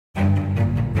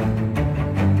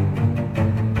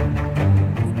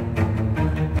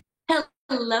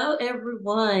Hello,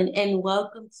 everyone, and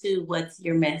welcome to What's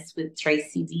Your Mess with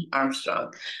Tracy D.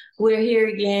 Armstrong. We're here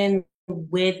again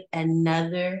with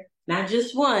another, not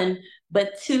just one,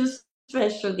 but two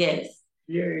special guests.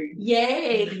 Yay.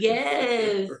 Yay,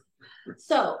 yes.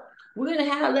 So we're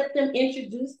gonna let them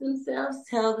introduce themselves,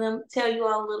 tell you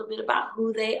all a little bit about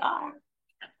who they are.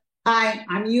 Hi,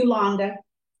 I'm Yolanda.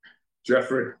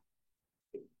 Jeffrey.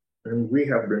 And we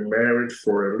have been married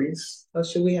for at least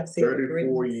should we have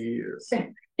 34 years.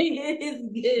 It is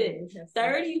good.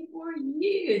 34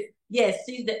 years. Yes,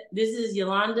 this is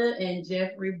Yolanda and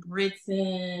Jeffrey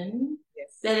Britton.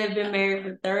 Yes. That have been married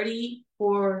for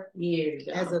 34 years.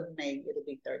 As of May, it'll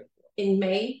be 34. In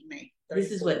May? May. 34.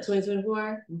 This is what,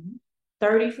 2024? Mm-hmm.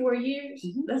 34 years?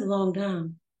 Mm-hmm. That's a long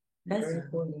time. That's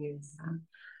 34 years.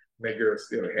 My girl's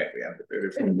still happy after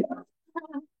 34 years.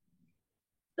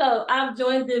 So I've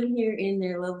joined them here in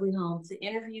their lovely home to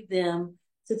interview them,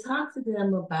 to talk to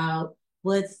them about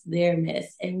what's their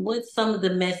mess and what's some of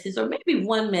the messes, or maybe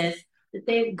one mess that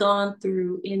they've gone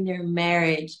through in their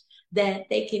marriage that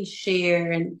they can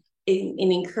share and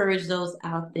encourage those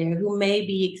out there who may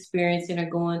be experiencing or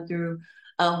going through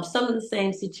some of the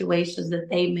same situations that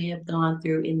they may have gone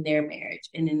through in their marriage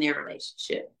and in their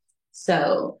relationship.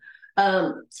 So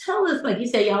tell us, like you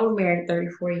said, y'all were married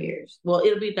 34 years. Well,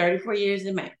 it'll be 34 years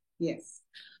in May. Yes.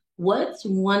 What's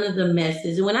one of the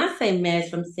messes? And when I say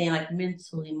mess, I'm saying like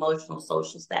mental, emotional,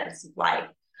 social status of life.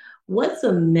 What's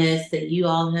a mess that you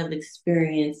all have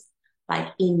experienced like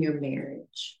in your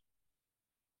marriage?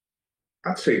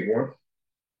 I'll take one.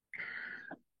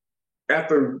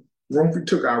 Once we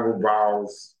took our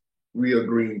vows, we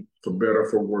agreed for better,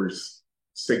 for worse,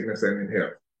 sickness and in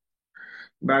health.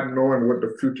 Not knowing what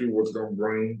the future was going to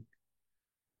bring,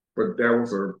 but that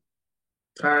was a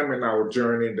time in our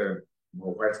journey that my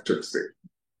wife took sick.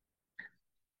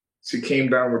 She came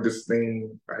down with this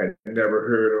thing I had never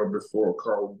heard of before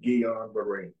called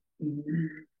Guillain-Barré. Mm-hmm.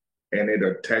 And it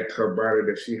attacked her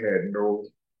body that she had no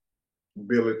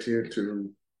ability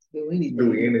to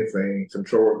do anything,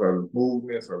 control her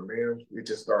movements, her limbs. It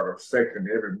just started affecting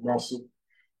every muscle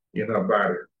in her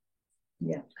body.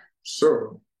 Yeah.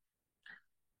 So,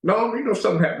 no,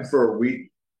 something happened for a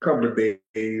week, couple of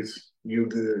days, you're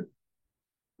good.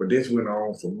 But this went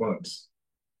on for months.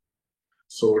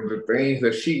 So the things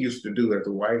that she used to do as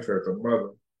a wife, as a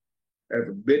mother, as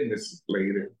a business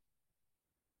lady,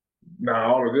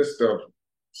 now all of this stuff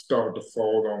started to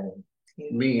fall on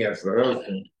me as the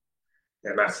husband.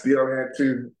 And I still had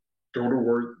to go to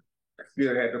work. I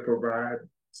still had to provide,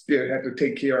 still had to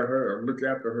take care of her and look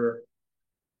after her.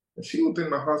 And she was in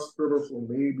the hospital for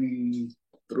maybe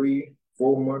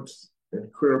 3-4 months in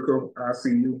critical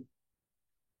ICU.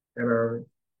 And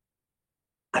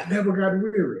I never got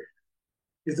weary.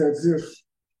 It's as if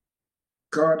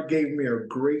God gave me a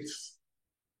grace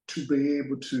to be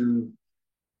able to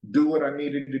do what I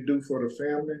needed to do for the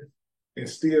family and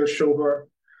still show her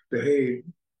that, hey,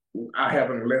 I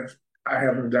haven't left. I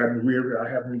haven't gotten weary. I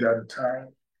haven't gotten tired.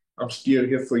 I'm still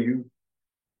here for you.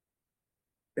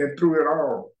 And through it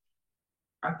all,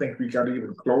 I think we got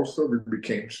even closer. We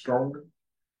became stronger.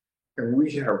 And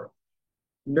we have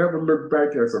never looked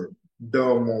back as a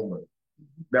dull moment.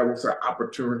 That was an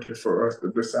opportunity for us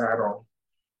to decide on,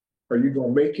 are you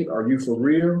going to make it? Are you for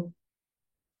real?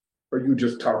 Or are you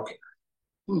just talking?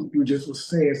 You just was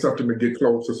saying something to get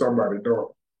close to somebody's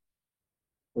door.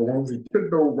 But when we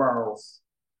took those vows,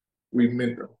 we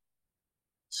meant them.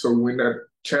 So when that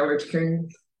challenge came,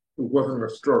 it wasn't a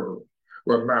struggle.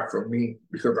 Well, not for me,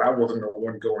 because I wasn't the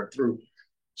one going through.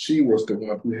 She was the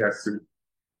one who has to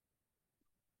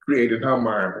create in her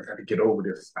mind, I got to get over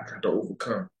this. I got to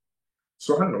overcome.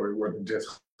 So I know it wasn't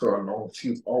just her alone.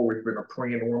 She's always been a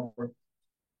praying woman.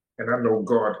 And I know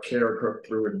God carried her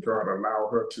through and God allowed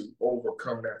her to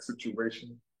overcome that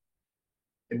situation.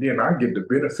 And then I get the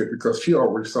benefit because she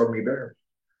always saw me there.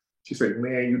 She said,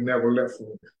 man, you never left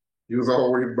me. You was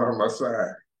always by my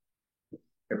side.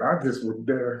 And I just was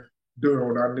there doing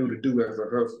what I knew to do as a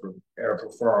husband, as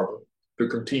a father, to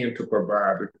continue to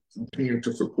provide, to continue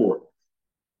to support.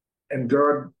 And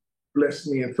God blessed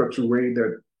me in such a way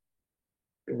that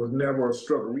it was never a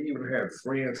struggle. We even had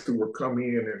friends who would come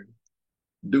in and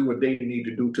do what they need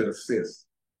to do to assist.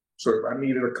 So if I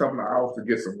needed a couple of hours to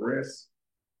get some rest,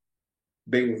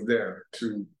 they was there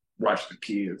to watch the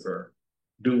kids or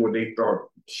do what they thought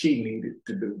she needed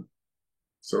to do.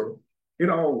 So it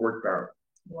all worked out.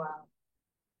 Wow.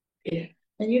 Yeah.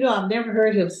 And I've never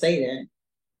heard him say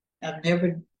that.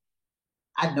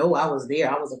 I know I was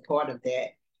there. I was a part of that.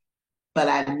 But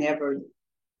I never,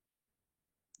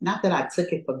 not that I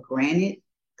took it for granted,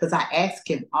 because I asked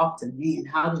him often, man,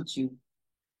 how did you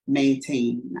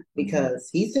maintain because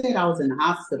he said I was in the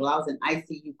hospital. I was in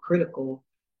ICU critical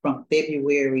from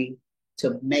February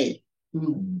to May.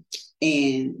 Mm-hmm.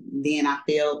 And then I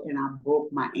fell and I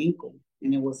broke my ankle.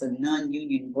 And it was a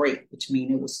non-union break, which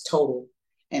means it was total.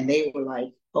 And they were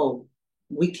like, oh,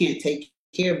 we can't take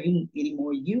care of you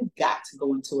anymore. You got to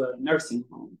go into a nursing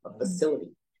home, a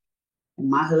facility. And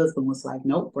my husband was like,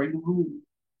 nope, bring him home.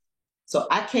 So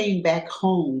I came back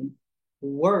home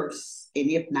worse, and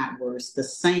if not worse, the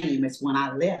same as when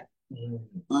I left.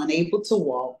 Unable to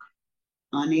walk,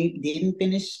 didn't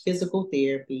finish physical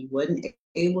therapy, wasn't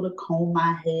able to comb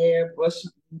my hair, brush,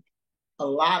 a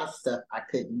lot of stuff I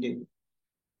couldn't do.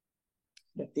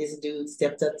 But this dude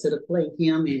stepped up to the plate,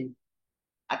 him, and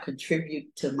I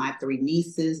contribute to my 3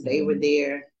 nieces. They were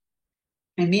there.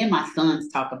 And me and my sons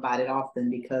talk about it often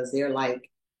because they're like,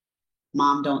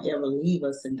 Mom, don't ever leave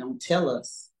us and don't tell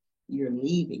us you're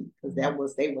leaving.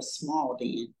 Because they were small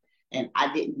then. And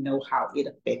I didn't know how it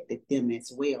affected them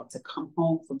as well to come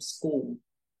home from school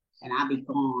and I be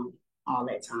gone all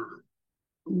that time.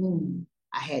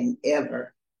 I hadn't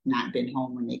ever not been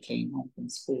home when they came home from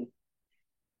school.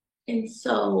 And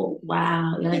so,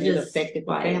 wow, and it affected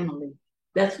the family.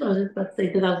 That's what I was about to say,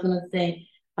 because I was going to say,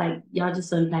 like, y'all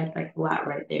just unpacked like a lot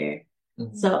right there.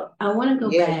 Mm-hmm. So I want to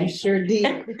go back. Yeah, you sure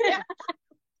did.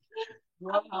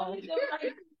 Wow.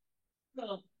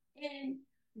 And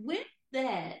with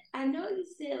that, I know you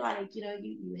said, like, you know,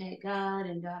 you had God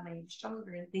and God made you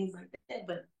stronger and things like that,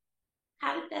 but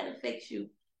how did that affect you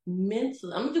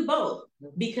mentally? I'm going to do both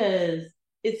because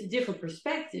it's a different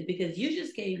perspective, because you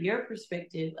just gave your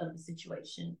perspective of the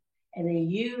situation. And then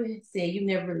you said you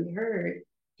never really heard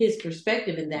his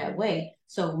perspective in that way.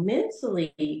 So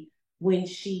mentally, when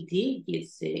she did get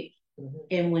sick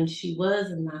and when she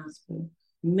was in the hospital,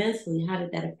 mentally, how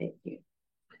did that affect you?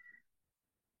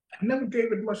 I never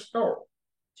gave it much thought.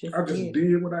 I just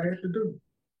did what I had to do.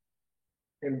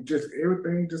 And just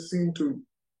everything just seemed to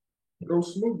go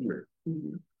smoothly.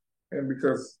 Mm-hmm. And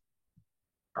because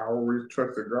I always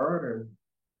trusted God, and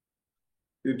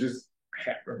it just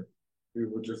happened. It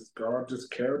was just, God just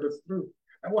carried us through.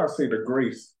 That's why I say the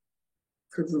grace.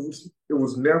 Because it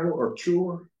was never a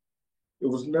chore. It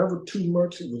was never too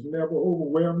much. It was never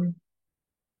overwhelming.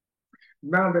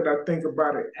 Now that I think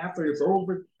about it after it's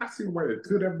over, I see why it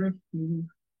could have been. Mm-hmm.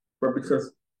 But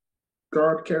because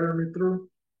God carried me through,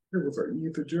 it was an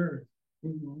easy journey.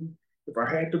 Mm-hmm. If I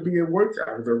had to be at work,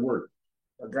 I was at work.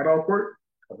 I got off work,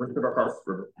 I went to the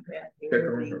hospital.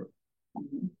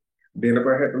 Mm-hmm. Then if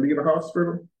I had to leave the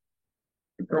hospital,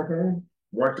 come home,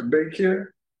 watch the daycare,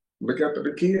 look after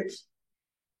the kids,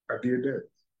 I did that.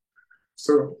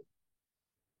 So,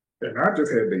 and I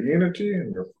just had the energy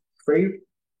and the faith,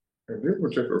 and it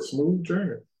was just a smooth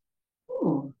journey.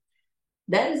 Oh,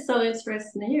 that is so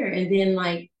interesting to hear. And then,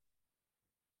 like,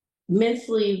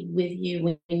 mentally with you,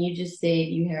 when you just said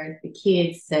you heard the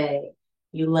kids say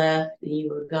you left and you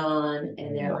were gone,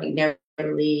 and they're like, never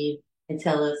leave and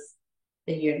tell us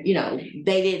that you're, you know,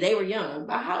 they were young.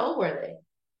 But how old were they?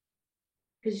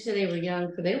 Because you said they were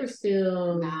young, so they were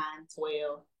still 9,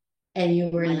 12. And you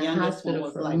were in the hospital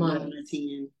for like months. 9 or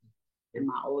 10. And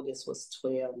my oldest was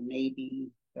 12, maybe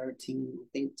 13, I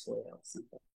think 12,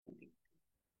 something.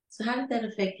 So how did that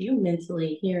affect you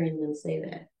mentally, hearing them say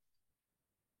that?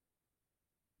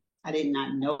 I did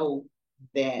not know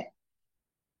that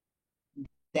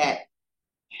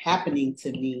happening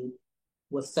to me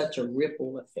was such a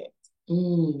ripple effect.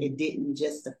 It didn't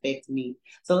just affect me.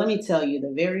 So let me tell you,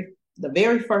 the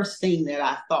very first thing that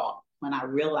I thought when I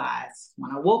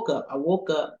woke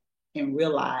up and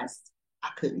realized I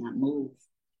could not move.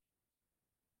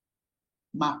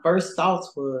 My first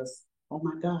thoughts was, oh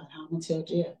my God, how am I going to tell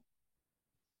Jeff?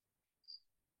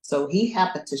 So he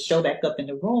happened to show back up in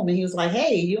the room, and he was like,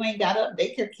 hey, you ain't got up.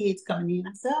 Daycare kids coming in.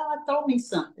 I said, oh, throw me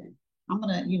something. I'm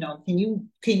going to,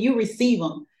 can you receive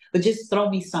them? But just throw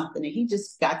me something. And he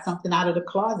just got something out of the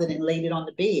closet and laid it on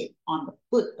the bed, on the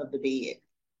foot of the bed.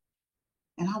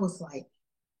 And I was like,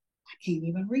 I can't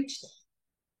even reach that.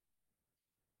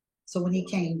 So when he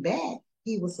came back,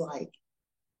 he was like,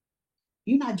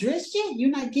 you not dressed yet?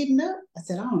 You're not getting up? I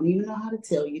said, I don't even know how to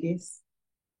tell you this.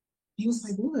 He was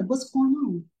like, what? What's going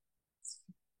on?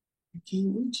 I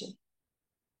can't reach it.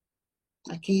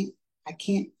 I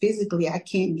can't physically, I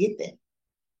can't get that.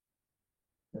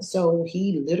 So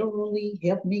he literally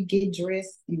helped me get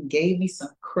dressed and gave me some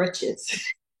crutches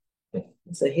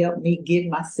to help me get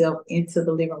myself into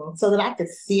the living room so that I could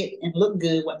sit and look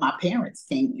good when my parents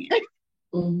came in.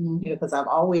 Mm-hmm. Because I've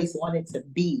always wanted to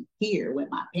be here when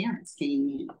my parents came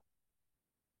in.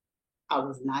 I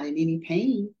was not in any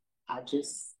pain. I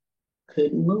just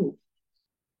couldn't move.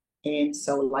 And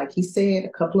so, like he said, a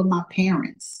couple of my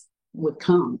parents would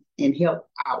come and help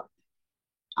out.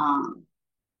 Um,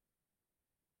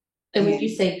 And when you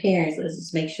say parents, let's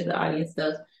just make sure the audience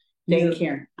knows.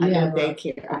 Daycare. I have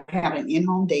daycare. I have an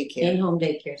in-home daycare. In-home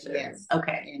daycare service. Yes.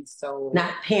 Okay. And so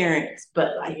not parents,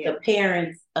 but like the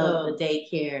parents of the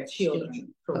daycare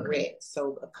children. Correct. Okay.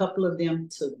 So a couple of them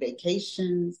took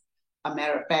vacations. A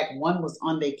matter of fact, one was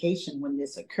on vacation when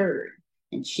this occurred,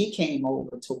 and she came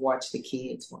over to watch the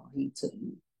kids while he took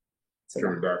me to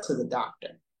the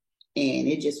doctor. And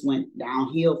it just went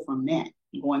downhill from that.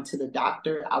 Going to the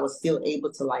doctor, I was still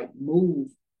able to like move,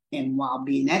 and while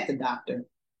being at the doctor,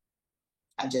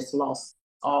 I just lost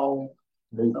all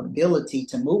ability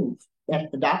to move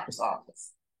at the doctor's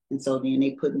office. And so then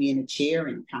they put me in a chair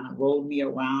and kind of rolled me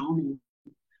around, and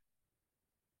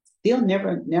still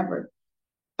never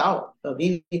thought of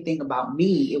anything about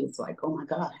me. It was like, oh my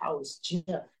God, how is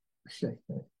Jeff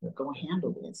going to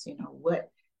handle this? You know what?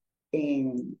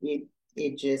 And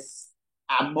it just,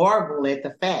 I marvel at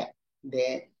the fact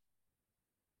that,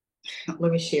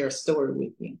 let me share a story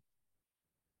with you.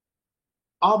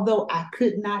 Although I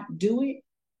could not do it,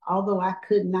 although I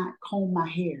could not comb my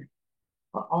hair,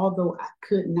 or although I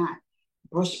could not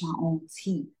brush my own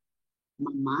teeth,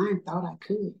 my mind thought I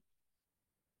could.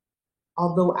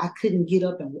 Although I couldn't get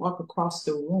up and walk across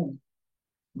the room,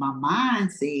 my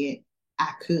mind said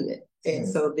I could. And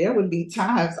so there would be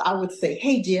times I would say,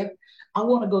 hey, Jeff, I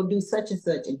want to go do such and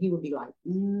such. And he would be like,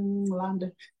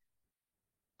 Londa,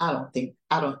 I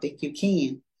don't think you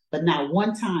can. But not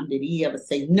one time did he ever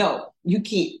say, no, you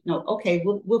can't. No, okay,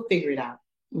 we'll figure it out.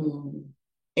 Mm-hmm.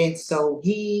 And so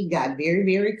he got very,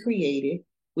 very creative.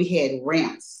 We had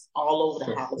ramps all over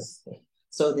the house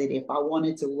so that if I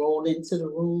wanted to roll into the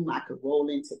room, I could roll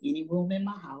into any room in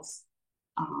my house.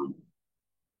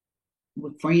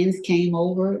 When friends came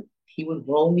over, he would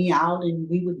roll me out and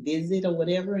we would visit or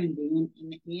whatever. And then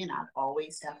in the end, I'd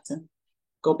always have to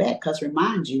go back because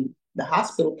remind you, the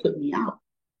hospital put me out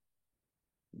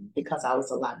because I was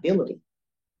a liability.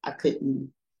 I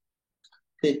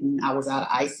was out of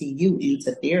ICU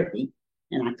into therapy,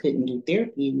 and I couldn't do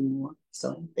therapy anymore.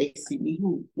 So they sent me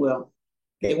home. Well,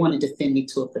 they wanted to send me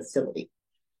to a facility.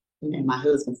 And my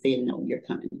husband said, no, you're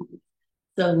coming home.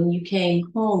 So when you came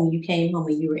home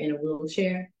and you were in a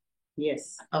wheelchair?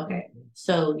 Yes. Okay.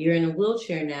 So you're in a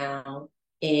wheelchair now,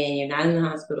 and you're not in the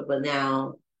hospital, but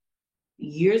now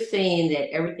you're saying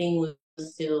that everything was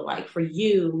still, like, for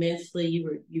you mentally,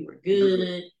 you were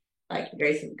good, like the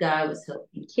grace of God was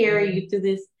helping carry you through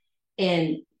this,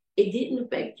 and it didn't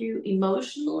affect you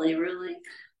emotionally, really?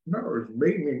 No, it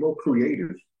made me more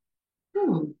creative.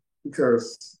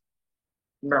 Because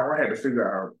now I had to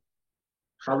figure out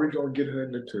how we gonna get her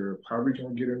in the tub, how we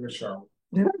gonna get in the shower.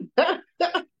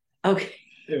 Okay.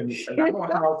 And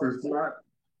our house is not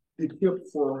equipped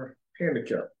for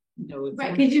handicap. No,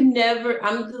 right, because you never,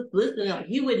 I'm just listening, like,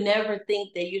 you would never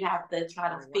think that you'd have to try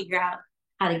to figure out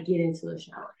how to get into a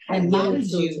shower. And mind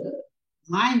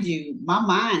you, my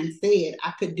mind said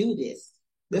I could do this.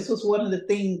 This was one of the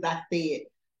things I said,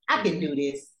 I can do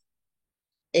this.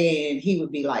 And he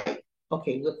would be like,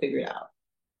 okay, we'll figure it out.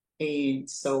 And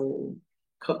so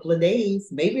a couple of days,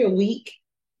 maybe a week,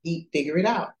 he'd figure it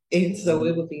out. And so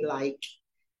it would be like,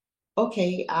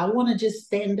 okay, I want to just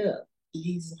stand up. And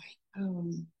he's like,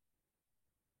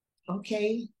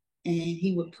 okay. And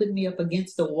he would put me up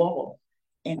against the wall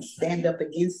and stand up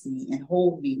against me and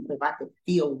hold me if I could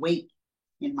feel weight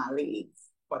in my legs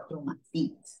or through my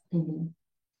feet. Mm-hmm.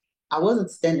 I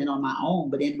wasn't standing on my own,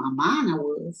 but in my mind I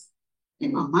was.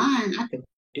 In my mind, I could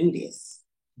do this.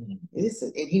 Mm-hmm.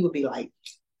 And he would be like,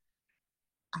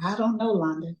 I don't know,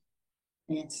 Londa.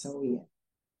 And so, yeah,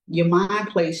 your mind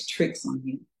plays tricks on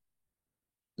you.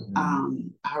 Mm-hmm.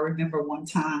 I remember one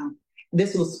time,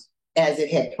 this was as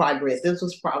it had progressed. This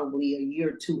was probably a year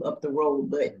or two up the road,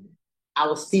 but I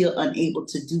was still unable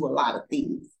to do a lot of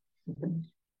things. Mm-hmm.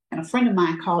 And a friend of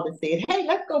mine called and said, hey,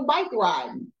 let's go bike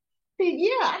riding. I said,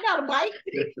 yeah, I got a bike.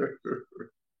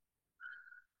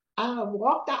 I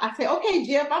walked out. I said, okay,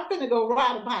 Jeff, I'm going to go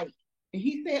ride a bike. And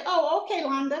he said, oh, okay,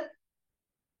 Londa.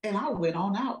 And I went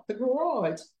on out the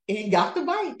garage and got the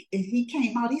bike. And he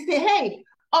came out. He said, hey,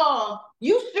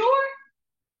 you sure?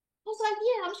 I was like,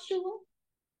 yeah, I'm sure.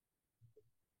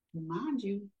 Mind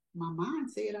you, my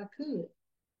mind said I could.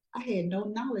 I had no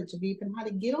knowledge of even how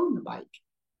to get on the bike.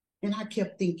 And I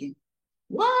kept thinking,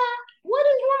 why? What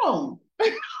is wrong?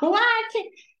 Why can't?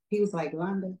 He was like,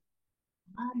 Londa,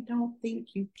 I don't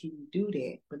think you can do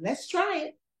that, but let's try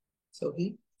it. So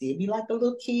he did me like a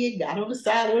little kid, got on the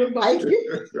side of the bike,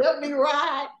 helped me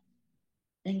ride.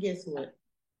 And guess what?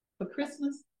 For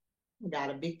Christmas, I got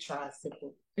a big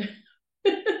tricycle.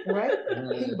 Right?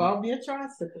 He bought me a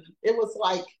tricycle. It was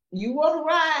like, you want to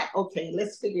ride? Okay,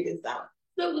 let's figure this out.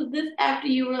 So was this after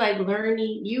you were like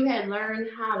learning, you had learned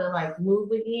how to like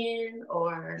move again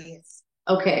or? Yes.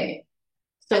 Okay.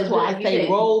 So that's why I say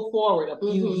roll forward a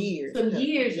few years. Some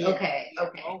years, yeah, okay. Yeah,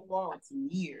 okay. Roll forward some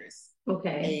years.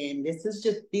 Okay. And this is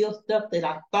just still stuff that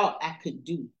I thought I could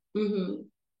do.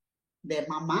 That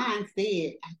my mind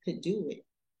said I could do it.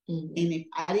 And if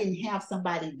I didn't have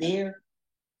somebody there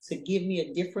to give me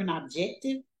a different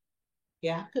objective,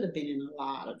 yeah, I could have been in a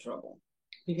lot of trouble.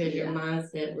 Because your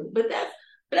mindset was, but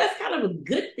that's kind of a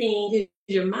good thing.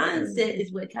 Your mindset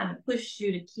is what kind of pushed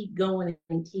you to keep going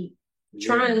and keep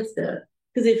trying stuff.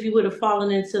 Because if you would have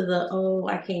fallen into the, oh,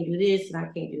 I can't do this and I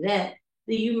can't do that,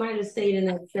 then you might have stayed in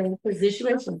that same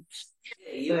position.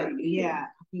 But yeah,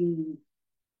 I mean,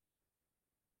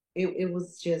 it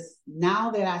was just,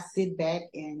 now that I sit back,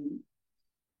 and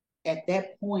at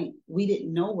that point, we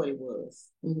didn't know what it was.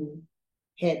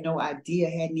 Had no idea,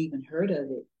 hadn't even heard of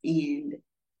it. And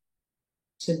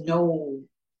to know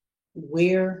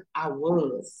where I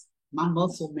was, my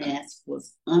muscle mass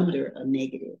was under a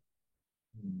negative.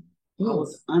 I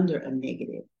was under a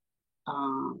negative.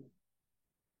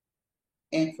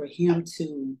 And for him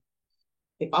to,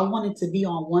 if I wanted to be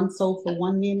on one sofa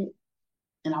 1 minute,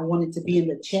 and I wanted to be in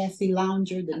the chassis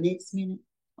lounger the next minute,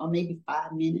 or maybe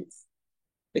 5 minutes,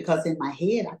 because in my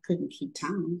head, I couldn't keep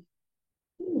time.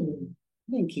 I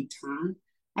didn't keep time.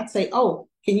 I'd say, oh,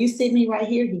 can you sit me right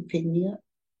here? He'd pick me up,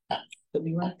 put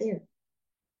me right there.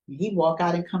 And he'd walk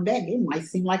out and come back. It might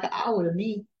seem like an hour to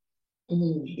me.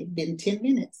 It'd been 10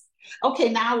 minutes. Okay,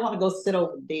 now I want to go sit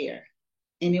over there.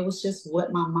 And it was just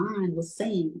what my mind was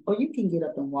saying. Oh, you can get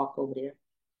up and walk over there.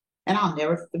 And I'll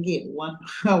never forget, one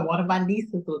of my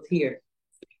nieces was here.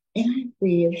 And I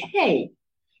said, hey,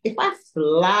 if I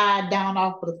slide down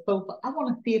off of the sofa, I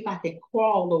want to see if I can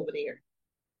crawl over there.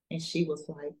 And she was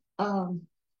like,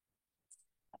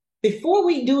 before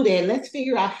we do that, let's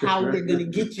figure out how we're going to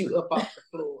get you up off the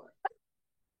floor.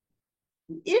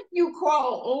 If you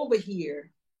crawl over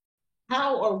here,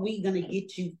 how are we going to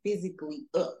get you physically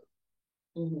up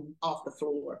off the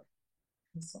floor?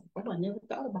 So, I never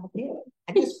thought about that.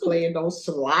 I just planned on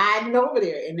sliding over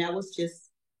there. And that was just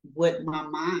what my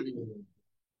mind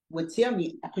would tell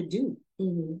me I could do.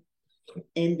 And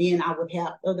then I would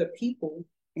have other people,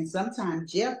 and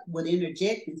sometimes Jeff would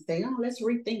interject and say, oh, let's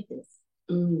rethink this.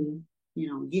 You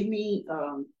know, give me,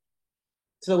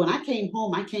 so when I came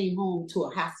home to a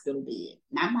hospital bed,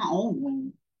 not my own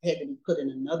room, had to be put in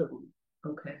another room.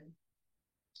 Okay.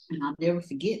 And I'll never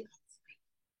forget,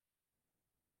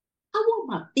 I want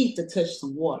my feet to touch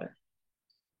some water.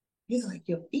 He's like,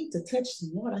 your feet to touch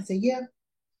some water? I said, yeah,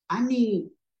 I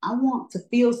want to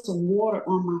feel some water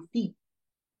on my feet.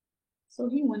 So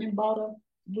he went and bought a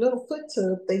little foot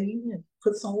tub thingy and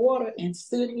put some water and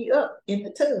stood me up in the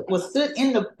tub. Well, stood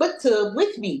in the foot tub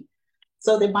with me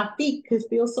so that my feet could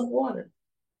feel some water.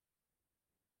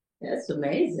 That's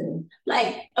amazing.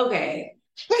 Like, okay.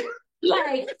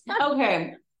 Like,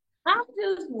 okay. I'm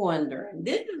just wondering.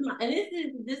 This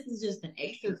is just an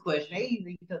extra question.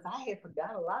 Amazing, because I had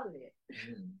forgot a lot of that.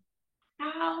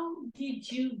 How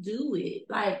did you do it?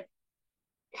 Like,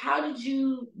 how did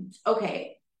you?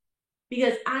 Okay,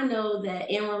 because I know that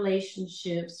in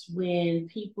relationships, when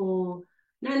people,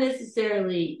 not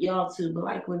necessarily y'all too, but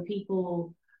like when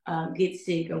people get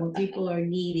sick, or when people are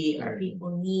needy, or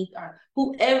people need, or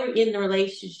whoever in the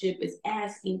relationship is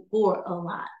asking for a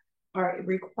lot, or it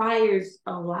requires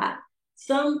a lot.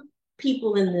 Some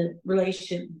people in the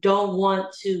relationship don't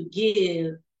want to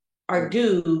give or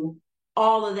do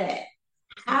all of that.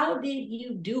 How did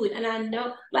you do it? And I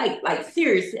know, like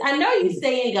seriously, I know you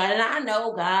saying God, and I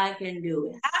know God can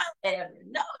do it. However,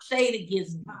 no shade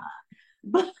against God,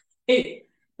 but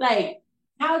like,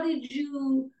 how did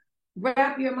you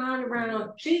wrap your mind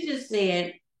around? She just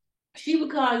said she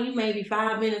would call you maybe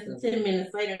 5 minutes or 10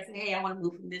 minutes later and say, "Hey, I want to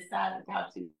move from this side of the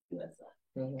couch to the other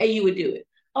side," and you would do it.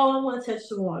 Oh, I want to touch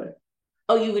some water.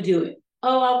 Oh, you would do it.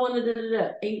 Oh, I want to da da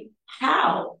da. And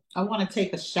how? I want to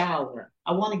take a shower.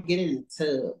 I want to get in the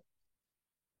tub.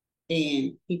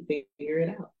 And he figured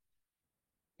it out.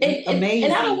 Amazing.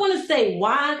 And I don't want to say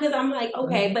why, because I'm like,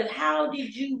 okay, but how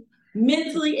did you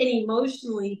mentally and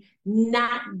emotionally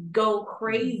not go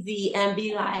crazy and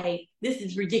be like, this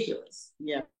is ridiculous?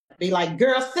 Yeah. Be like,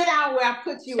 girl, sit down where I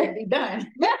put you and be done.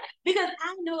 Because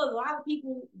I know a lot of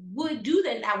people would do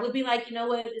that now. Would be like, you know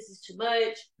what, this is too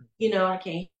much. You know, I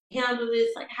can't handle this.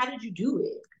 Like, how did you do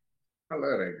it? I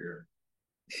love that girl.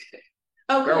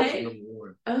 Okay. That was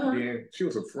number one. Yeah, she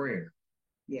was a friend.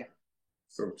 Yeah.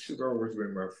 So she's always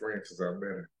been my friend since I met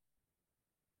her.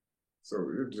 So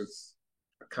it just,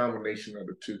 combination of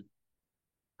the two.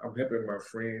 I'm helping my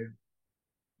friend,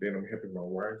 then I'm helping my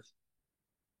wife.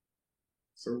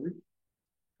 So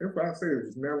that's why I say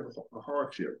it's never a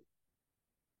hardship.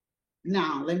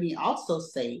 Now, let me also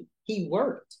say he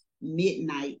worked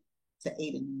midnight to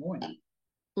 8 in the morning.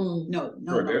 No,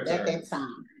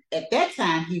 at that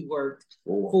time he worked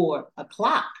 4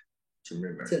 o'clock to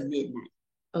midnight.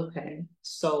 Okay.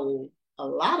 So a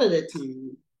lot of the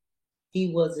time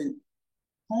he wasn't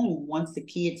home once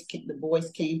the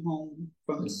boys came home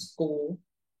from school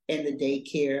and the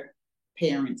daycare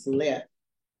parents left.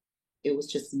 It was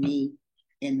just me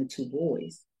and the 2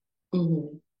 boys.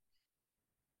 Mm-hmm.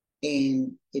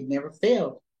 And it never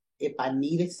failed. If I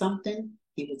needed something,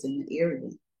 he was in the area.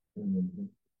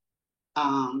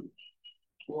 Mm-hmm.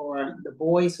 Or the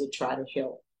boys would try to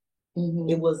help. Mm-hmm.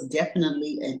 It was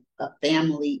definitely a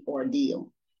family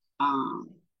ordeal.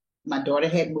 My daughter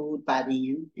had moved by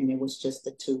then, and it was just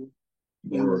the 2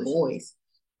 younger boys.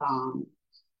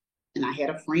 And I had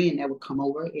a friend that would come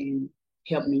over and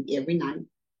help me every night,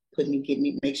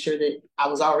 make sure that I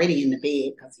was already in the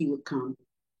bed, because he would come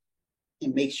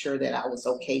and make sure that I was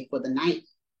okay for the night.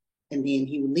 And then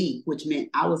he would leave, which meant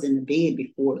I was in the bed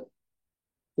before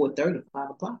 4:30, 5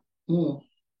 o'clock. Mm.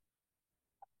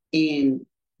 And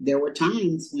there were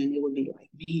times when it would be like,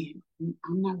 man,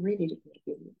 I'm not ready to go to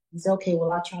bed. He said, okay,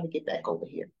 well, I'll try to get back over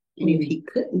here. And if he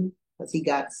couldn't, because he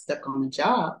got stuck on a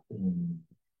job,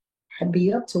 I'd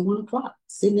be up till 1 o'clock,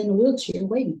 sitting in a wheelchair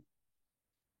waiting.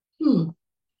 And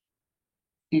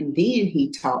then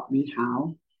he taught me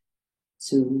how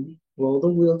to roll the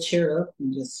wheelchair up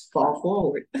and just fall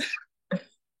forward.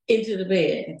 Into the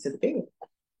bed.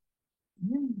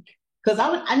 Because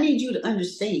I need you to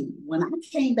understand, when I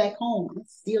came back home, I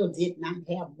still did not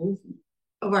have movement.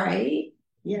 Right.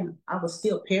 Yeah, I was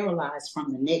still paralyzed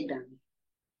from the neck down.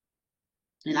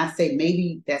 And I say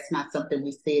maybe that's not something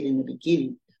we said in the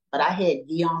beginning, but I had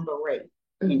Guillain-Barré,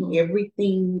 and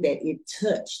everything that it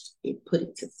touched, it put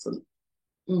it to sleep.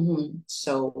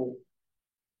 So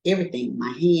everything,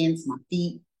 my hands, my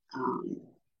feet.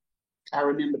 I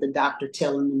remember the doctor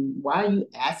telling me, why are you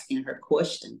asking her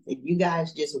questions? If you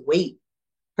guys just wait,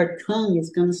 her tongue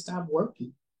is going to stop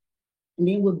working. And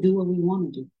then we'll do what we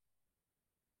want to do.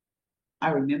 I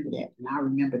remember that. And I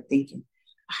remember thinking,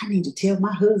 I need to tell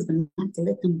my husband not to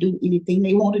let them do anything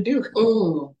they want to do.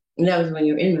 And that was when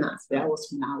you were in the hospital? That was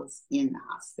when I was in the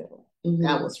hospital.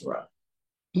 That was rough.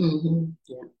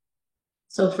 Yeah.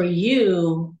 So for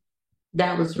you,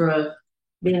 that was rough,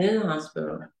 being in the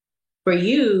hospital. For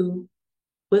you,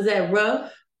 was that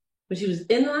rough when she was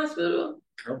in the hospital?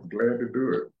 I'm glad to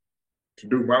do it, to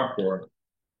do my part,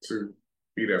 to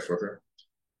be there for her.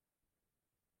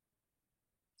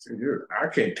 So I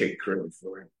can't take credit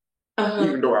for it.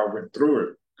 Even though I went through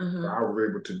it, I was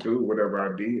able to do whatever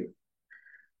I did.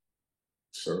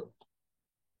 So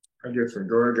I guess when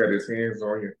God got his hands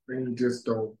on you, things just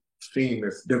don't seem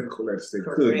as difficult as they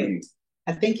could be.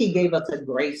 I think he gave us a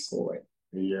grace for it.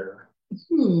 Yeah.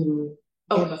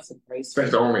 Gave us a grace.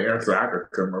 That's the only answer I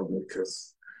could come up with,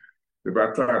 because if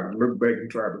I try to look back and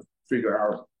try to figure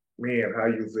out, man, how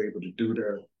you was able to do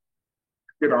that,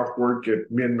 get off work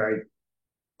at midnight,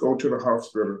 go to the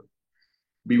hospital,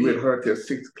 be with her till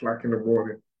 6 o'clock in the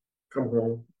morning, come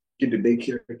home, get the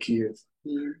daycare kids.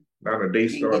 Now the day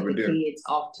started with them. Kids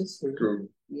off to school.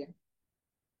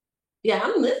 Yeah,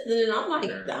 I'm listening. I'm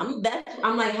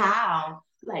like, how?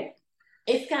 Like,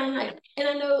 it's kind of like, and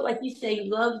I know, like you say, you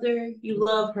loved her, you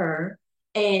love her,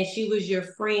 and she was your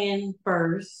friend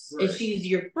first, and she's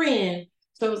your friend.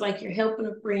 So it was like you're helping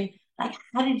a friend. Like,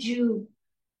 how did you?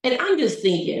 And I'm just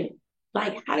thinking,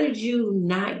 like, how did you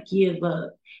not give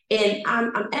up? And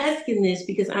I'm asking this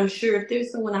because I'm sure if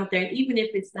there's someone out there, even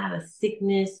if it's not a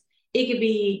sickness, it could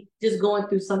be just going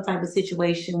through some type of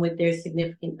situation with their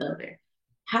significant other.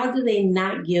 How do they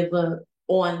not give up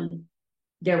on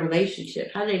their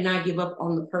relationship? How do they not give up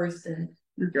on the person?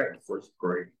 You got to first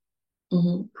pray.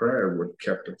 Prayer would have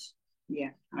kept us.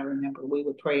 Yeah, I remember we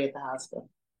would pray at the hospital.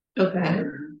 Okay.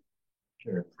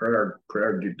 Yeah, prayer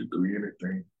get to do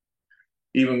anything.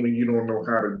 Even when you don't know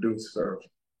how to do stuff,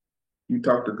 you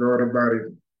talk to God about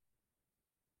it,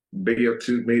 a day or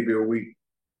two, maybe a week,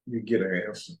 you get an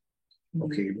answer.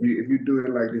 Okay, if you do it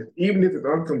like this, even if it's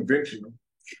unconventional,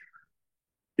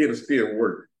 it'll still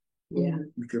work. Yeah.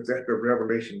 Because that's the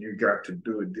revelation, you got to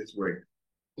do it this way.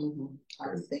 I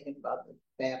was thinking about the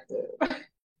bathtub.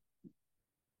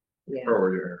 Yeah.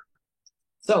 Oh, yeah.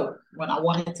 So when I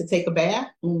wanted to take a bath,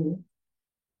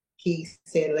 he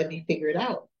said, let me figure it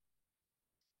out.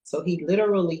 So he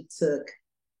literally took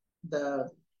the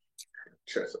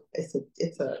chest. It's a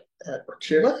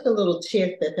chest. What's the little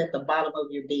chest that's at the bottom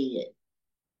of your bed?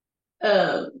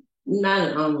 Not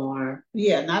an armoire.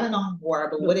 Yeah, not an armoire,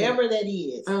 but whatever that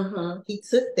is. He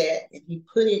took that and he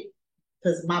put it,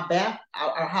 because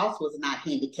our house was not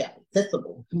handicap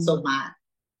accessible. So my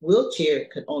wheelchair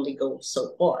could only go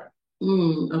so far.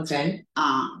 Okay.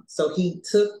 So he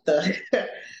took the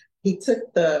he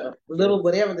took the little,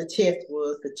 whatever the chest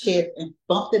was, and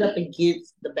bumped it up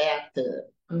against the bathtub.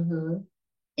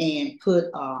 And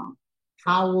put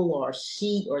towel or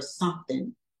sheet or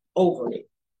something over it.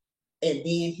 And then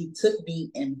he took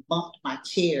me and bumped my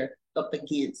chair up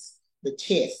against the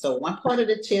chest. So one part of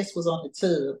the chest was on the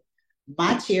tub.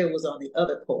 My chair was on the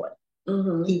other part.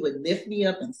 He would lift me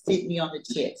up and sit me on the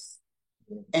chest.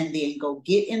 And then go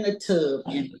get in the tub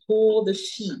and pull the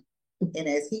sheet. And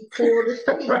as he pulled the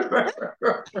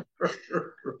sheet,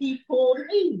 he pulled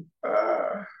me.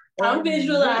 I'm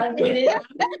visualizing it.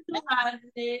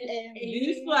 And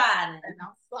you sliding. And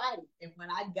I'm sliding. And when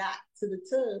I got to the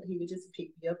tub, he would just pick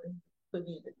me up and put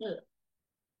me in the tub.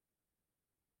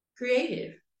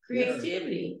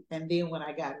 Creativity. And then when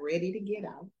I got ready to get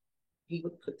out, he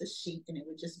would put the sheet and it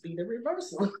would just be the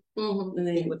reversal. And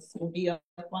then he would be up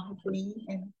on me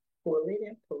and pull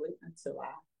it until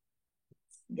I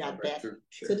got back to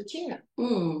the chair.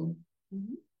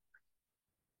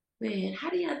 Man, how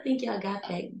do y'all think y'all got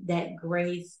that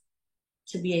grace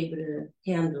to be able to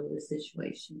handle the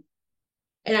situation?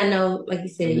 And I know, like you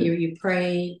said, you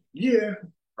prayed. Yeah,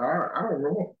 I don't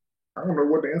know. I don't know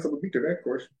what the answer would be to that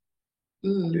question.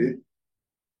 It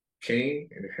came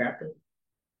and it happened,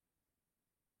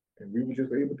 and we were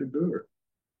just able to do it.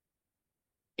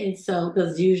 And so,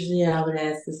 because usually I would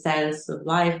ask the status of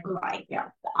life, like,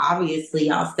 obviously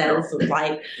y'all status of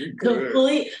life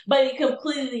but it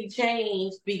completely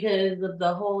changed because of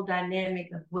the whole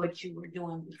dynamic of what you were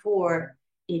doing before.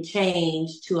 It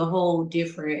changed to a whole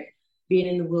different, being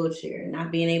in the wheelchair,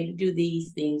 not being able to do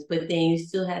these things, but then you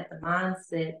still had the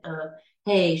mindset of,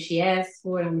 hey, she asked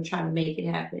for it, I'm trying to make it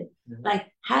happen.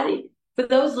 Like, for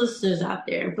those listeners out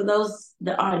there, and for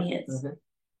the audience,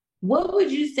 what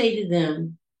would you say to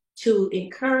them to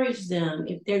encourage them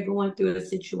if they're going through a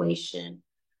situation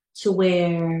to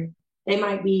where they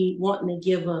might be wanting to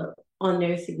give up on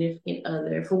their significant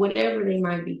other for whatever they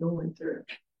might be going through?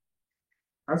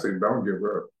 I say don't give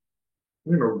up.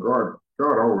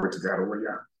 God always got a way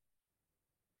out.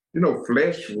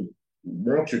 Flesh would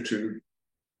want you to,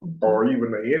 or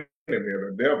even the enemy,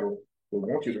 the devil, would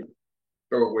want you to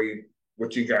throw away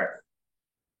what you got.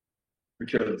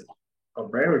 Because a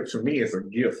marriage to me is a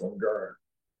gift from God.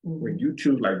 When you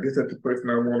choose, like, this is the person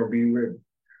I want to be with,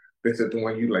 this is the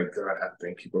one you like, God, I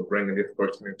thank you for bringing this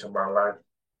person into my life.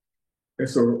 And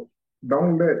so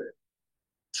don't let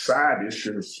side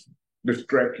issues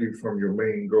distract you from your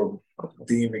main goal of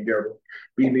being together,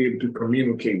 being able to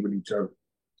communicate with each other.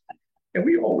 And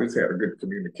we always had a good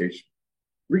communication.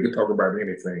 We could talk about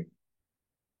anything.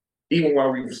 Even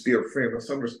while we were still friends,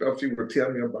 some of the stuff she would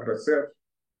tell me about herself,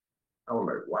 I was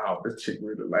like, wow, this chick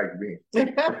really liked me.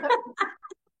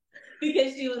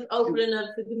 Because she was open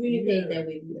enough to communicate that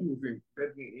with you.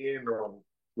 Let me in on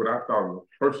what I thought was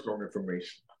personal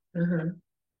information. And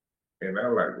I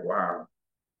was like, wow.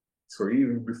 So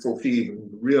even before she even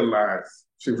realized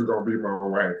she was going to be my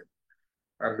wife,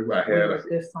 I knew I had a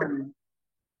good friend.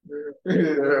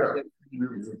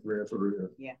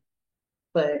 Yeah.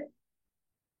 But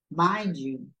mind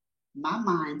you, my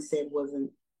mindset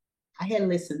wasn't, I had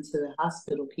listened to the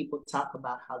hospital people talk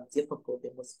about how difficult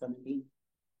it was going to be.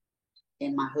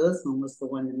 And my husband was the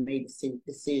one that made the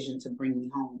decision to bring me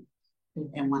home.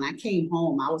 And when I came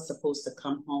home, I was supposed to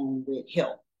come home with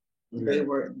help. They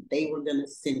were going to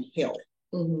send help.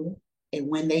 And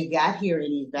when they got here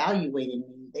and evaluated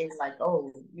me, they were like,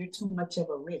 oh, you're too much of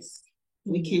a risk.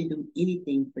 We can't do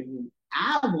anything for you.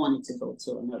 I wanted to go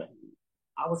to another home.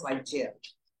 I was like, Jeff,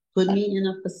 put me in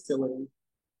a facility.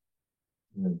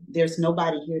 There's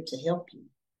nobody here to help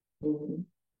you.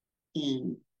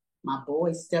 And my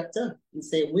boy stepped up and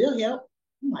said, we'll help.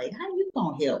 I'm like, how you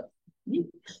gonna help? You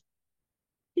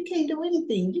can't do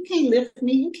anything. You can't lift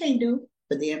me. You can't do.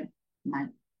 But then my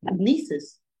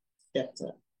nieces stepped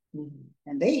up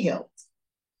and they helped.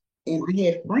 And I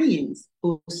had friends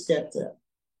who stepped up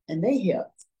and they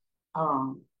helped.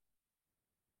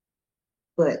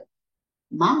 But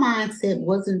my mindset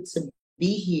wasn't to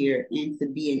be here and to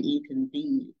be an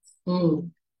inconvenience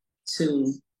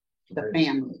to the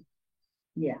family.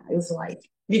 Yeah, it was like.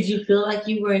 Did you feel like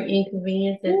you were an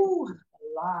inconvenience? Ooh, a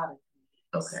lot of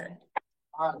times. Okay.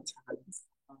 A lot of times.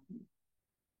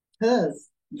 Because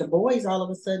the boys, all of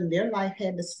a sudden, their life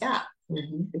had to stop.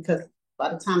 Because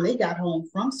by the time they got home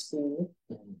from school,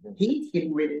 he's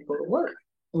getting ready to go to work.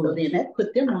 So then that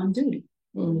put them on duty.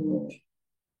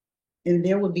 And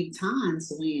there would be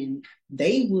times when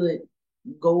they would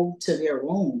go to their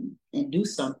room and do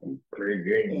something Play a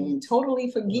game. and totally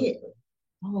forget,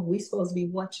 oh, we supposed to be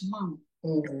watching mama.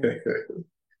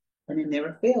 And it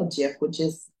never failed. Jeff would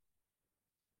just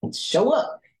show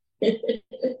up. And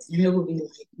it would be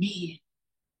like, man,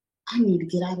 I need to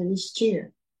get out of this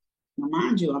chair. Now,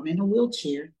 mind you, I'm in a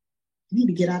wheelchair. I need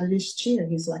to get out of this chair.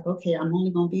 He's like, okay, I'm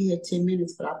only going to be here 10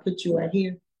 minutes, but I'll put you right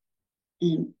here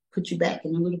and put you back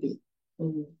in a little bit.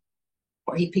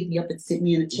 Or he picked me up and sit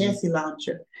me in a chassis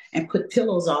lounger and put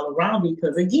pillows all around me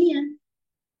because, again,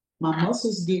 my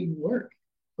muscles didn't work.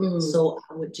 So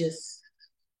I would just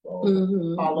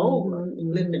fall over,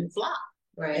 flip and flop.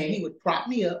 Right. And he would prop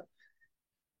me up,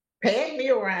 pad me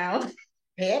around,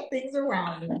 pad things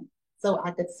around me so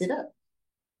I could sit up.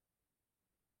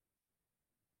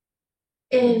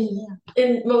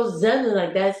 And most definitely,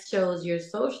 like, that shows your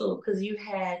social, because you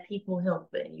had people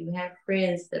helping, you had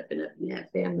friends stepping up, you had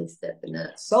family stepping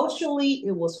up. Socially,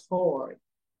 it was hard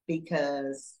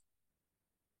because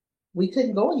we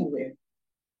couldn't go anywhere.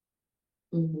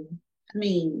 I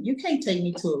mean, you can't take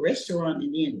me to a restaurant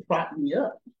and then prop me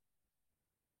up.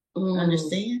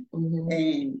 Understand?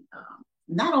 And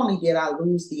not only did I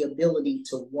lose the ability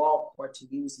to walk or to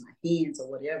use my hands or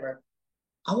whatever,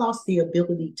 I lost the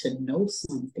ability to know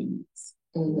some things.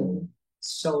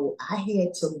 So I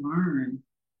had to learn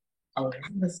a lot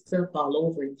of stuff all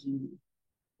over again.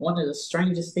 One of the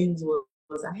strangest things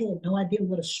was I had no idea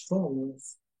what a straw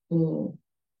was.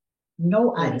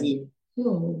 No idea.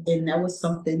 And that was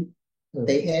something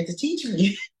they had to teach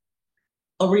me.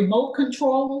 A remote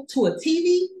control to a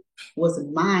TV was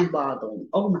mind-boggling.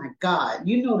 Oh my God.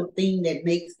 You know the thing that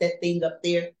makes that thing up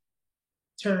there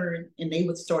turn, and they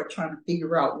would start trying to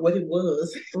figure out what it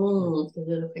was.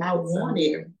 I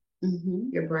wanted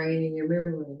your brain and your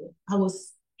memory. I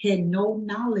had no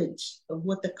knowledge of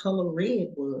what the color red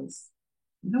was.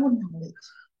 No knowledge.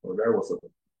 Well, that was a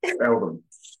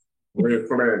red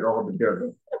flag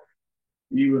altogether.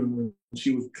 Even when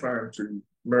she was trying to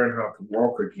learn how to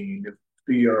walk again, if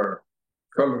the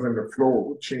colors in the floor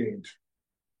would change,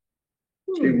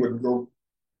 she wouldn't go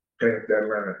past that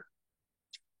line.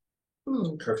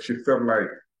 Because she felt like,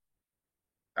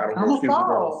 I don't know if she was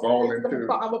going to fall into it.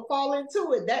 I'm going to fall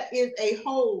into it. That is a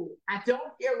hole. I don't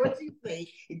care what you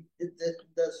say.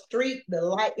 The street, the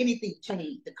light, anything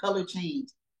changed. The color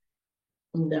changed.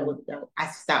 That was I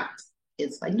stopped.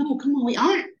 It's like, no, come on, we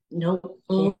aren't. No,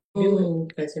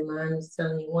 because your mind is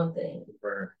telling you one thing.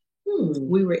 Right.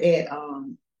 We were at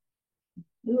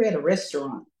a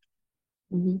restaurant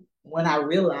when I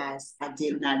realized I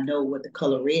did not know what the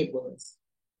color red was,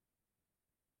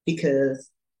 because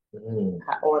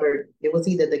I ordered, it was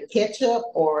either the ketchup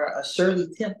or a Shirley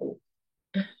Temple,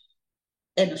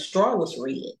 and the straw was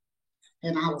red,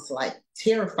 and I was like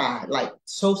terrified, like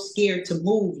so scared to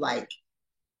move, like,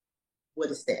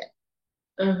 what is that?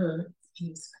 He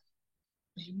was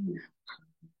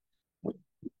like,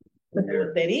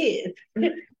 what that is.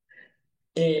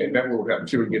 And that would happen.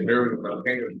 She would get nervous about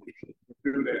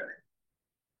do that.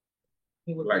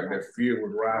 He would like that fear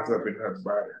would rise up in her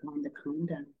body. Wanda, calm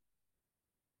down.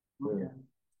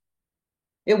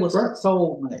 It was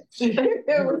so much.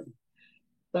 It was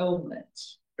so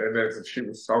much. And as she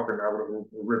was talking, I was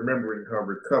remembering her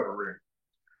recovery.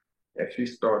 As she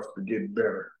starts to get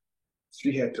better,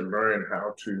 she had to learn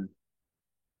how to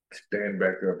stand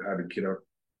back up, how to get up.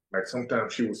 Like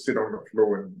sometimes she would sit on the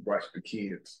floor and watch the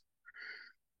kids.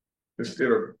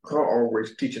 Instead of her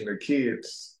always teaching the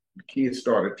kids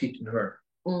started teaching her.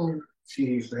 She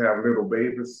used to have little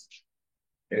babies,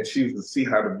 and she used to see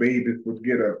how the babies would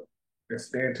get up and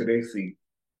stand to their feet.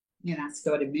 And I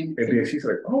started mimicking. And then she's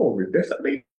like, oh, that's how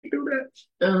they do that?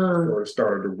 So it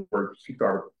started to work. She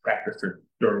started practicing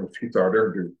doing what she saw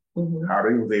them do, how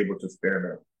they was able to stand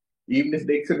up. Even if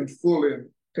they couldn't fully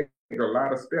take a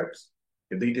lot of steps,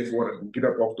 if they just wanted to get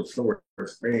up off the floor and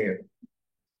stand,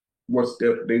 what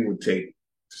step they would take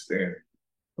to stand.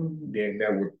 Then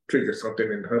that would trigger something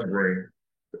in her brain.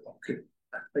 Okay,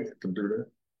 I think I can do that.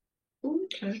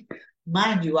 Okay.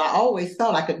 Mind you, I always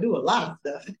thought I could do a lot of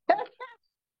stuff.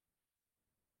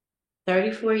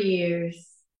 34 years.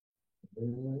 I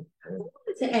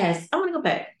wanted to ask, I want to go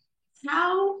back.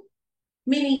 How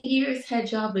many years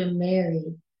had y'all been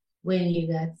married when you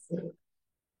got sick?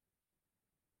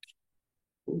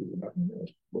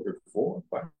 Four,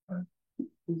 5.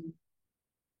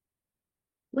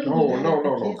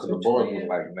 No, because the boy was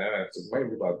like 9, so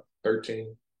maybe about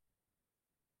 13.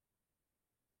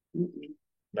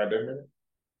 Not that many?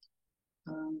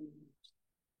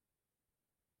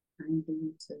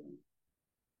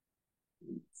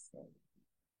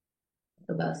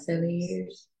 About 7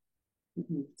 years.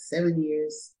 7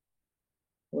 years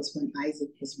was when Isaac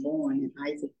was born, and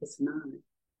Isaac was 9.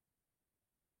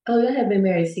 Oh, y'all have been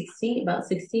married about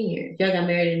 16 years. Y'all got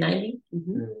married in 90?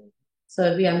 Mm-hmm. So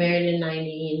if you got married in 90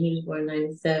 and he was born in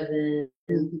 97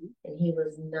 Mm-hmm. and he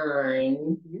was 9,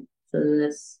 Mm-hmm. so then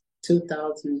that's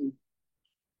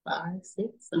 2005, 6,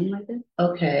 something like that.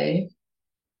 okay.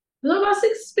 Well, about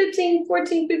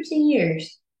 14, 15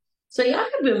 years. So y'all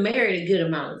have been married a good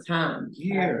amount of time.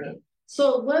 Yeah.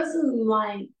 So it wasn't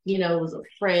like, it was a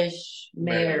fresh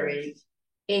marriage.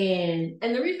 And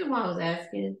the reason why I was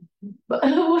asking, but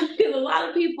because a lot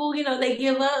of people, they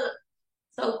give up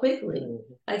so quickly.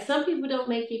 Like some people don't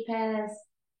make it past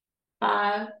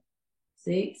 5,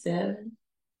 6, 7,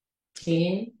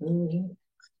 10.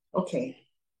 Okay,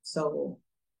 so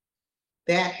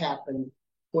that happened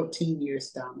 14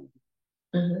 years down.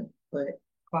 Mm-hmm. But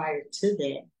prior to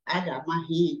that, I got my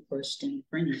hand crushed in the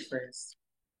printing press.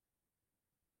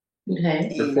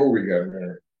 Okay. Before we got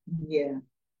married. Yeah,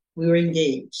 we were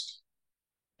engaged.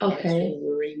 Okay. Actually, we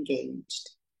were engaged.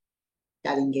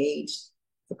 Got engaged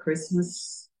for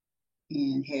Christmas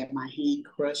and had my hand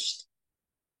crushed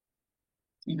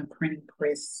in a printing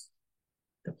press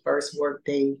the first work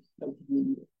day of the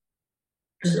year.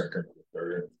 Second,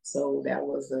 third. So that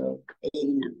was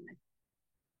 89.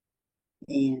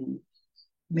 And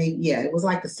maybe, it was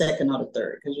like the second or the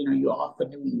third, because you're off for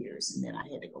New Year's, and then I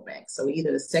had to go back. So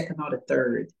either the second or the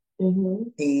third. Mm-hmm.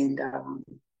 And got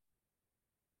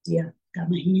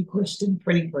my hand crushed in the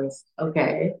printing press.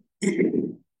 Okay.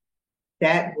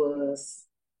 That was,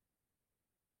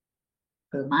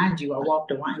 mind you, I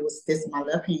walked around. It was this my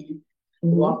left hand.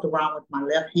 Mm-hmm. Walked around with my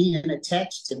left hand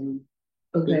attached to me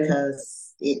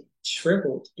because it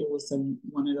shriveled. It was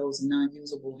one of those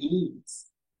non-usable hands.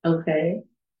 Okay.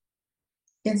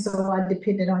 And so I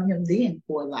depended on him then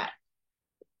for a lot.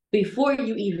 Before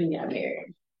you even got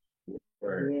married.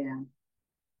 Right. Yeah.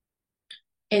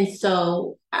 And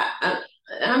so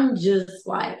I'm just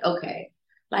like, okay,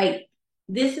 like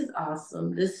this is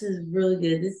awesome. This is really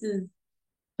good.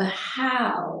 But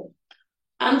how?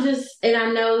 I'm just, and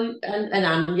I know, and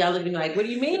I'm y'all looking like, what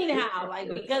do you mean how? Like,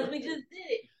 because we just did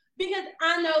it. Because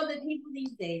I know that people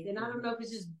these days, and I don't know if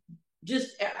it's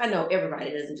just I know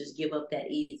everybody doesn't just give up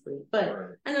that easily, but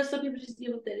I know some people just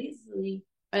give up that easily,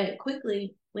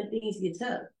 quickly when things get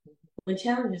tough, when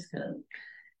challenges come.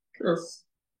 Because,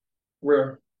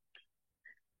 well,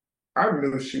 I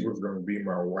knew she was going to be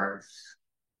my wife.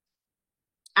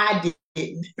 I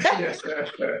didn't.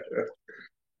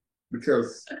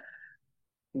 Because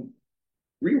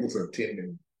we was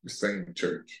attending the same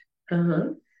church.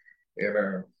 Uh-huh.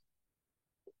 And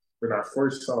when I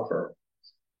first saw her,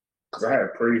 because I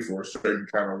had prayed for a certain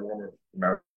kind of woman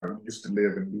when I used to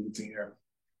live in Louisiana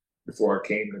before I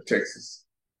came to Texas.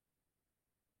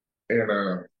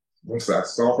 And once I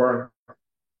saw her, I'm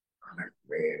like,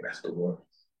 man, that's the one.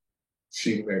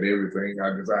 She had everything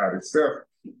I desired, except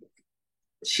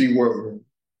she wasn't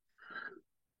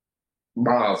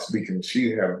mild speaking.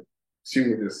 She would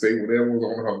just say whatever was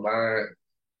on her mind,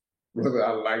 whether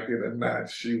I liked it or not.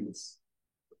 She was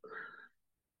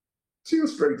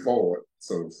straightforward,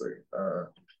 so to say.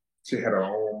 She had her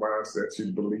own mindset.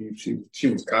 She believed she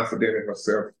was confident in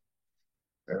herself.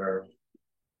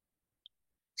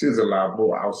 She was a lot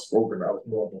more outspoken. I was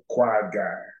more of a quiet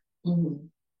guy. Mm-hmm.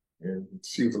 And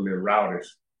she was a little rowdy,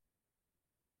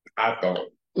 I thought.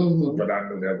 Mm-hmm. But I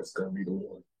knew that was going to be the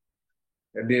one.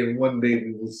 And then one day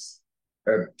we was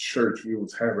at church, we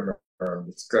was having a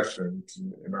discussion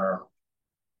in our...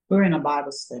 We're in a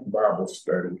Bible study.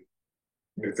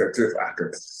 And it's as if I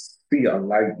could see a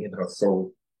light in her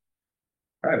soul.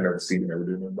 I had never seen her with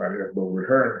anybody else, but with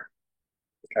her,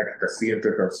 I could see into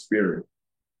her spirit.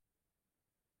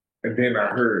 And then I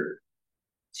heard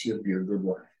she'll be a good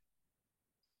wife.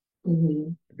 Mm-hmm.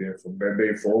 And then from that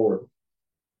day forward,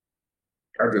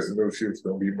 I just knew she was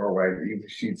going to be my wife. Even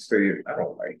she'd say, I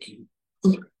don't like you.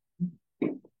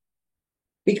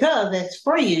 Because as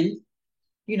friends,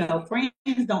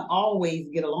 friends don't always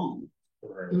get along.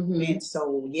 Right. Mm-hmm. And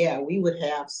so, we would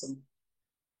have some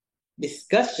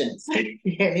discussions. And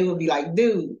it would be like,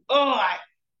 dude, not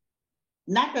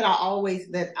that I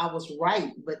was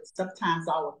right, but sometimes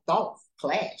our thoughts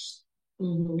clashed.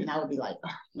 Mm-hmm. And I would be like,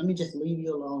 let me just leave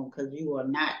you alone because you are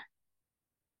not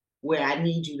where I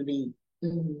need you to be.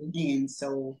 Mm-hmm. And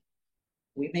so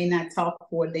we may not talk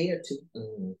for a day or two,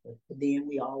 but then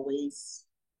we always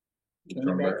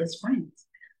came back as friends.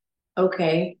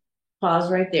 Okay, pause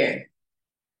right there.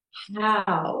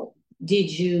 How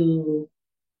did you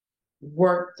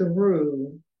work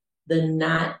through the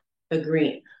not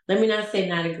agreeing? Let me not say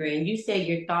not agreeing. You said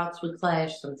your thoughts would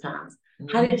clash sometimes.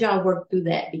 Mm-hmm. How did y'all work through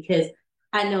that? Because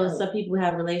I know some people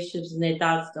have relationships and their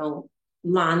thoughts don't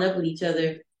line up with each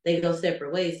other. They go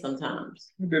separate ways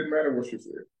sometimes. It didn't matter what she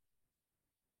said.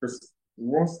 Because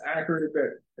once I heard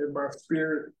that in my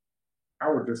spirit, I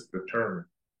was just determined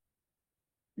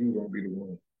you were gonna be the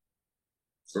one.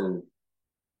 So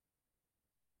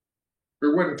if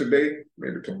it wasn't today,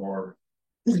 maybe tomorrow.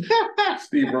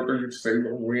 Steve Rooker used to say,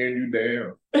 "Don't wear you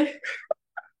down."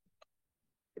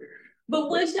 But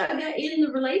once y'all got in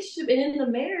the relationship and in the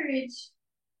marriage,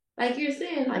 like you're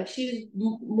saying, like she's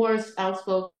more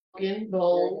outspoken,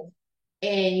 bold,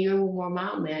 and you're more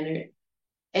mild mannered,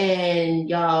 and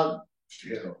y'all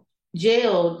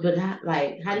jailed. But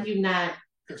how do you not?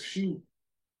 Because she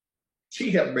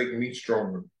helped make me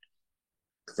stronger.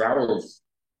 Because I was,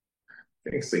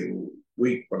 I can't say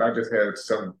weak, but I just had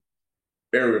some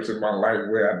areas in my life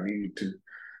where I needed to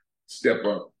step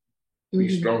up, be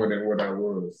stronger than what I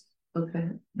was. Okay.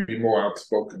 Be more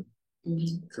outspoken.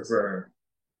 Because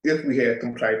if we had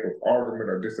some type of argument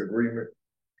or disagreement,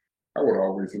 I would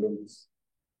always lose.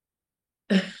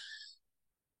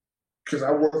 Because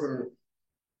I wasn't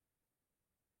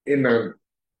in a,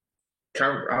 I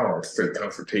don't want to say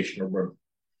confrontational, but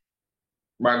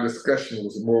my discussion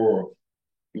was more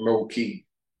low key.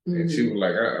 And she was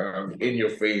like, I'm in your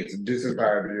face. This is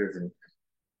how it is. And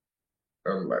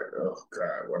I'm like, oh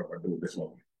God, what am I doing this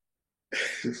moment?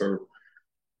 So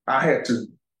I had to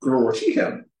grow. She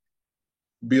helped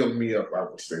build me up, I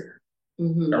would say. I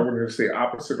wouldn't say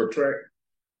opposite attract.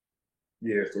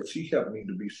 Yeah, so she helped me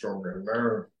to be stronger. And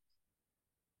now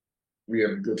we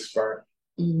have a good spot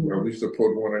where we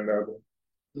support one another.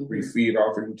 We feed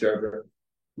off of each other.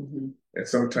 And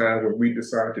sometimes when we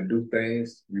decide to do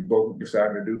things, we both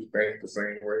decide to do things the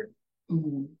same way.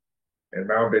 And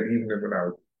now that even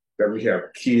that we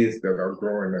have kids that are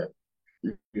growing up,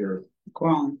 we're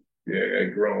grown. Yeah,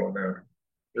 grown now.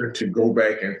 And to go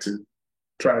back and to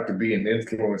try to be an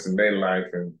influence in their life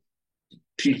and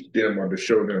teach them or to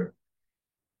show them,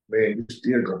 man, you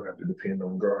still gonna have to depend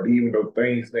on God, even though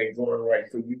things ain't going right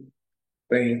for you,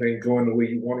 things ain't going the way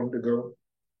you want them to go.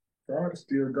 God is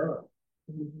still God.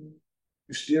 You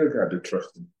still got to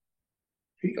trust Him.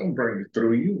 He gonna bring it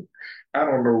through you. I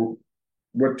don't know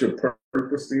what your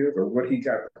purpose is or what He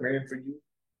got planned for you,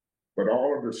 but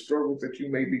all of the struggles that you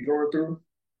may be going through,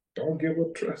 don't give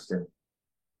up trusting.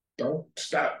 Don't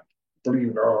stop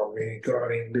believing, oh man,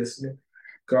 God ain't listening.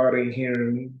 God ain't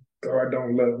hearing me. God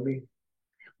don't love me.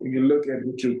 When you look at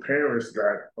what your parents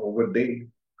got or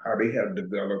how they have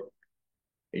developed,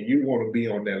 and you want to be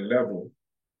on that level,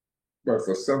 but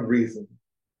for some reason,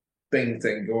 things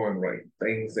ain't going right.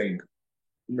 Things ain't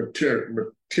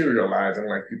materializing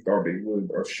like you thought they would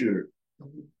or should.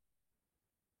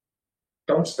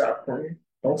 Don't stop praying.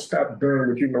 Don't stop doing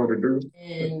what you know to do.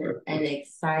 And an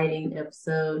exciting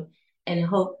episode. And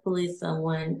hopefully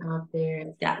someone out there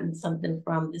has gotten something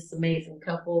from this amazing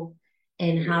couple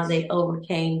and how they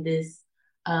overcame this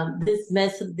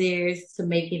mess of theirs to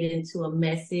make it into a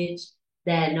message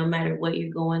that no matter what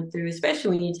you're going through,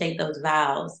 especially when you take those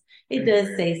vows, it does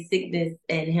say sickness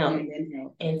and health.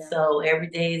 And so every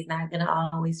day is not going to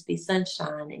always be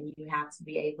sunshine, and you have to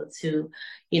be able to,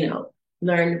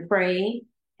 learn to pray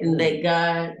and let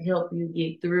God help you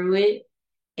get through it.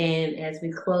 And as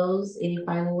we close, any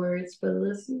final words for the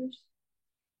listeners?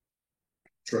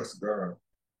 Trust God.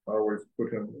 Always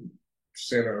put Him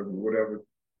center of whatever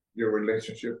your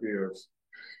relationship is.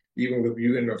 Even if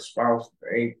you and a spouse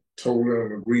ain't total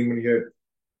an agreement yet,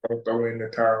 don't throw in the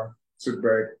towel. Sit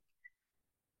back,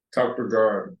 talk to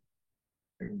God,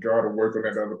 and God will work on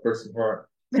that other person's heart.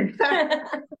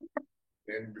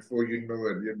 And before you know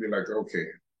it, you'll be like, okay,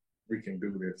 we can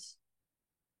do this.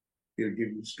 He'll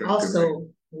give you strength. Also,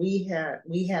 we had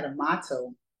a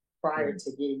motto prior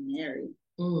to getting married.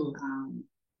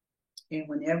 And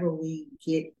whenever we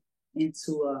get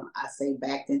into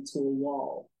backed into a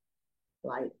wall,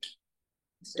 like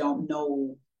don't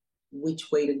know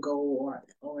which way to go,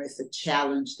 or it's a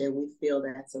challenge that we feel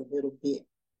that's a little bit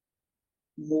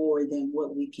more than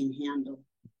what we can handle.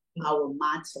 Our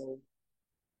motto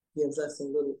gives us a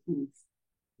little oomph.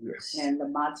 Yes. And the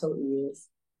motto is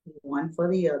one for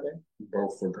the other.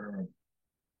 Both for God.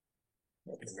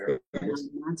 That's the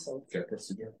motto. Kept us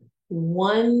together.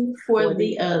 One for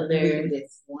the other.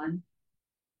 One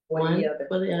for the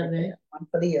other. One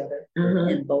for the other.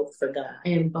 And both for God.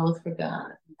 And both for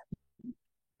God.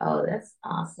 Oh, that's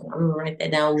awesome. I'm gonna write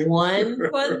that down. One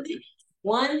for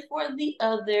the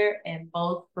other, and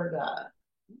both for God.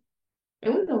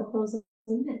 And we're gonna close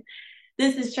on that.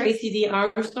 This is Tracy D.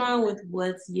 Armstrong with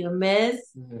What's Your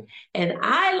Mess? And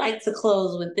I like to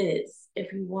close with this.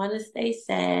 If you want to stay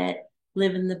sad,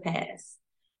 live in the past.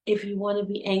 If you want to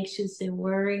be anxious and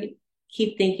worried,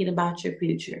 keep thinking about your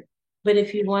future. But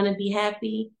if you want to be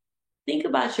happy, think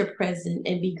about your present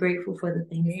and be grateful for the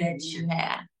things that you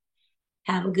have.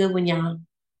 Have a good one, y'all.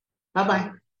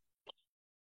 Bye-bye.